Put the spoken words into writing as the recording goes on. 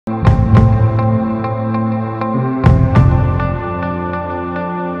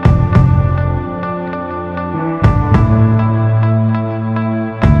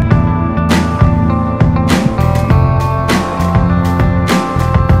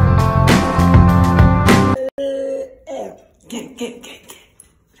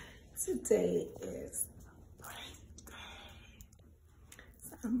today is prank.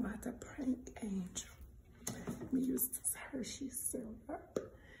 So I'm about to prank Angel. I'm gonna use this Hershey syrup.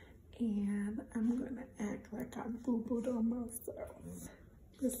 And I'm gonna act like I boo-booed on myself.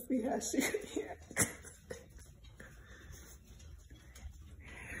 Let's see how she reacts.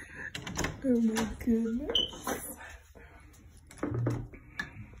 Oh my goodness.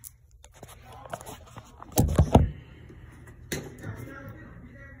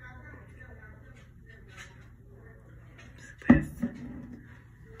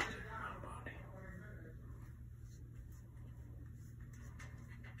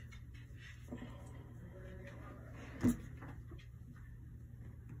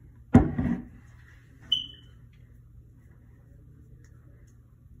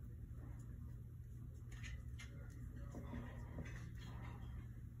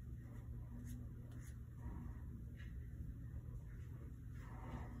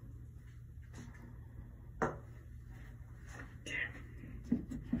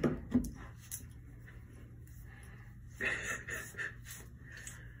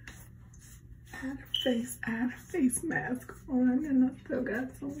 I had a face mask on and I still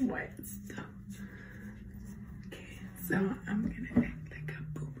got some white stuff. Okay, so I'm gonna act like I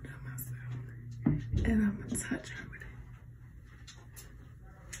pooped on myself and I'm gonna touch her with it.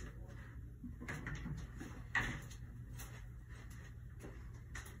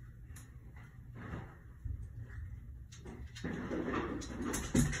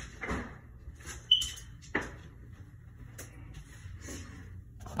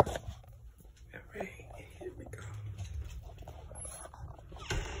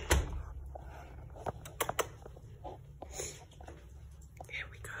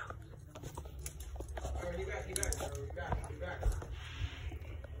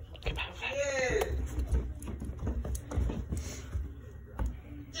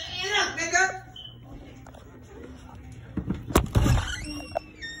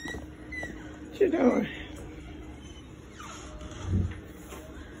 What you doing?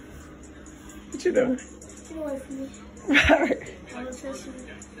 What you doing? Get away from me. Alright. I will touch you.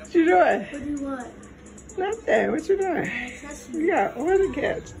 What you doing? What do you want? Nothing. What you doing? You got order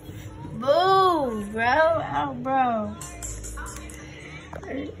cats. Move, bro. Out, bro.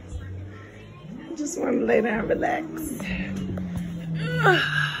 Hey. I just want to lay down and relax.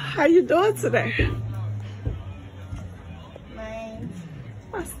 How you doing today?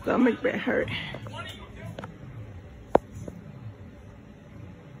 My stomach been hurt.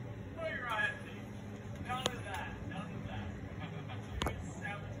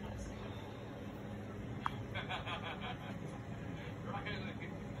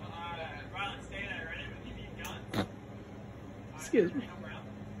 Excuse me.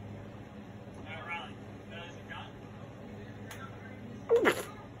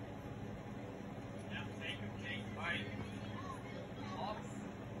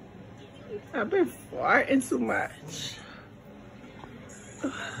 I've been farting too much.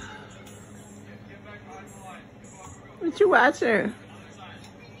 What you watching?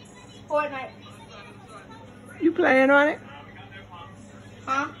 Fortnite. You playing on it?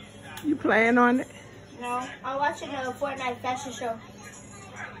 Huh? You playing on it? No, I'm watching a Fortnite fashion show. Alright,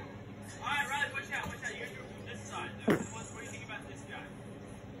 Riley, watch out. You go from this side. What do you think about this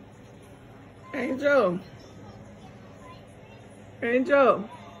guy? Angel. Angel.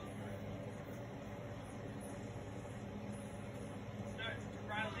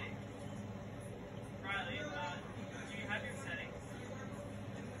 Riley, do you have your settings?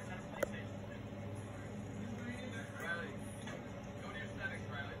 Is that a PlayStation? Riley, go to your settings,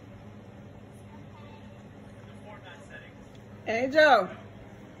 Riley. The Fortnite settings. Angel.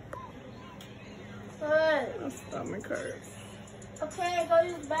 What? My stomach hurts. Okay, go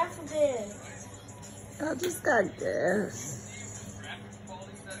use the bathroom then. I just got gas. Graphics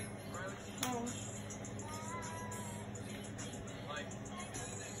quality settings, Riley? Oh. Like,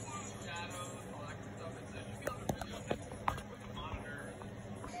 shadows, all that kind of stuff. It should be able to really with the monitor.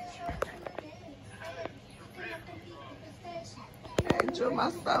 Angel, my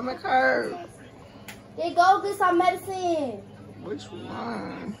stomach hurt. Then go get some medicine. Which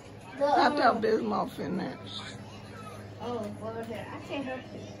one? The, Not that Bismol finished. Oh, well, here. I can't help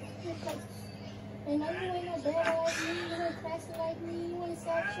you. You know you ain't no better like me, you ain't classy like me, you ain't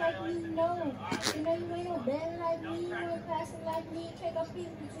selfish like me, no. You know you ain't no better like me, you ain't classy like me, take up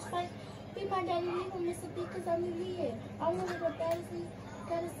people just like be my daddy, leave him Mr. B, cause I'm your leader. I'm one of the baddest,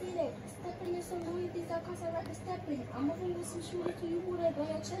 gotta see that. Stepping in some Louis V's, I cause I like to step in. I'm moving with some shooter to you, who that got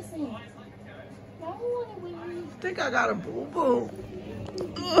your chest in. Now who want it with me? I think I got a boo-boo.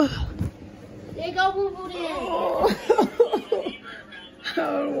 There you go, boo-boo then. Oh. I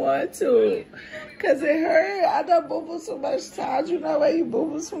don't want to. Because it hurt. I done boo-boo too much times. You know why you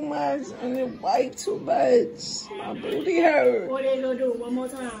boo-boo too much and it white too much. My booty hurt. What they gonna do? One more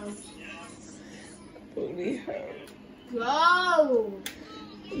time. Booty hurt. Go.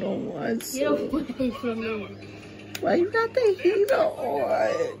 I don't want to. Get away from me. Why you got the heater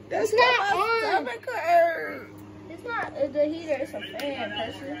on? That's It's not not my on. stomach hurt. It's not the heater. It's a fan,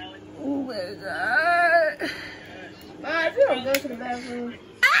 person. Oh my God. If you don't go to the bathroom.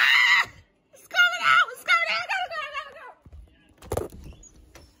 Ah! It's coming out. It's coming out. Go.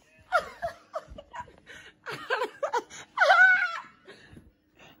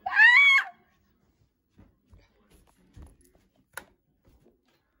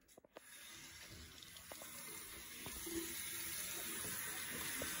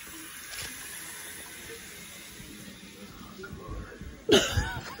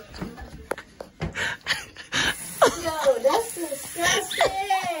 Yo, that's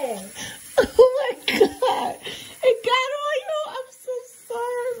disgusting. Oh my God. It got on you. I'm so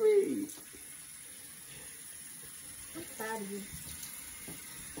sorry. I'm proud of you.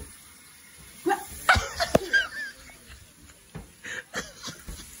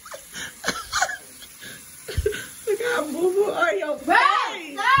 You got boo-boo on your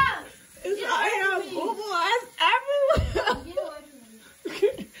face. Stop! It's Get on away your from me. boo-boo. It's everywhere. Get away from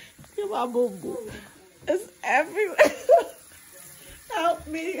me. Get my boo-boo. It's everywhere. Help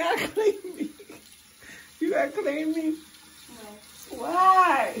me. You gotta clean me. You gotta clean me.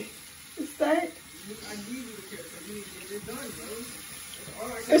 Why? It stank?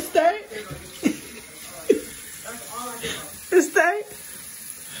 It stank? It stank?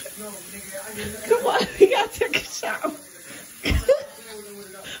 Come on, you gotta take a shower.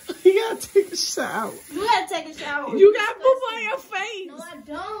 You gotta take a shower. You gotta take a shower. You got boo on your face. No, I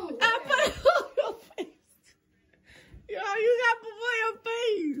don't. I put it on your face. Yo, you got boo on your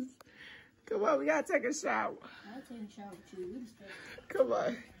face. Come on, we gotta take a shower. I'll take a shower with you. Come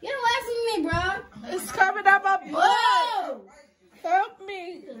on. Get away from me, bro. It's coming out my butt. Whoa! Help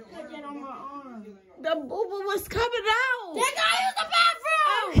me. Put that on my arm. The boo-boo was coming out. They gotta use the bathroom!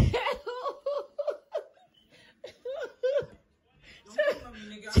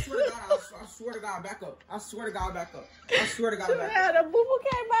 I swear to God, back up. I swear to God, back up. I swear to God, back up. Yeah, the boo-boo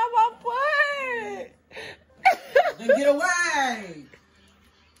came out my butt. Then get away.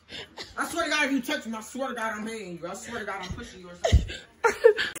 I swear to God, if you touch me, I swear to God, I'm hitting you. I swear to God, I'm pushing you or something.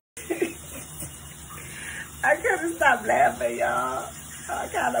 I couldn't stop laughing, y'all. I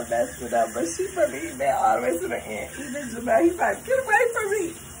kind of messed it up, but she put the email all the way to the end. Even Jamel, he's like, get away from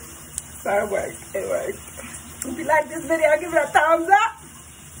me. So it worked. It worked. If you like this video, give it a thumbs up.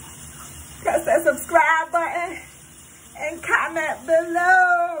 Press that subscribe button. And comment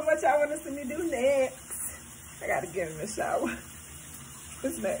below what y'all want to see me do next. I got to get in the shower.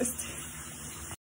 It's nasty.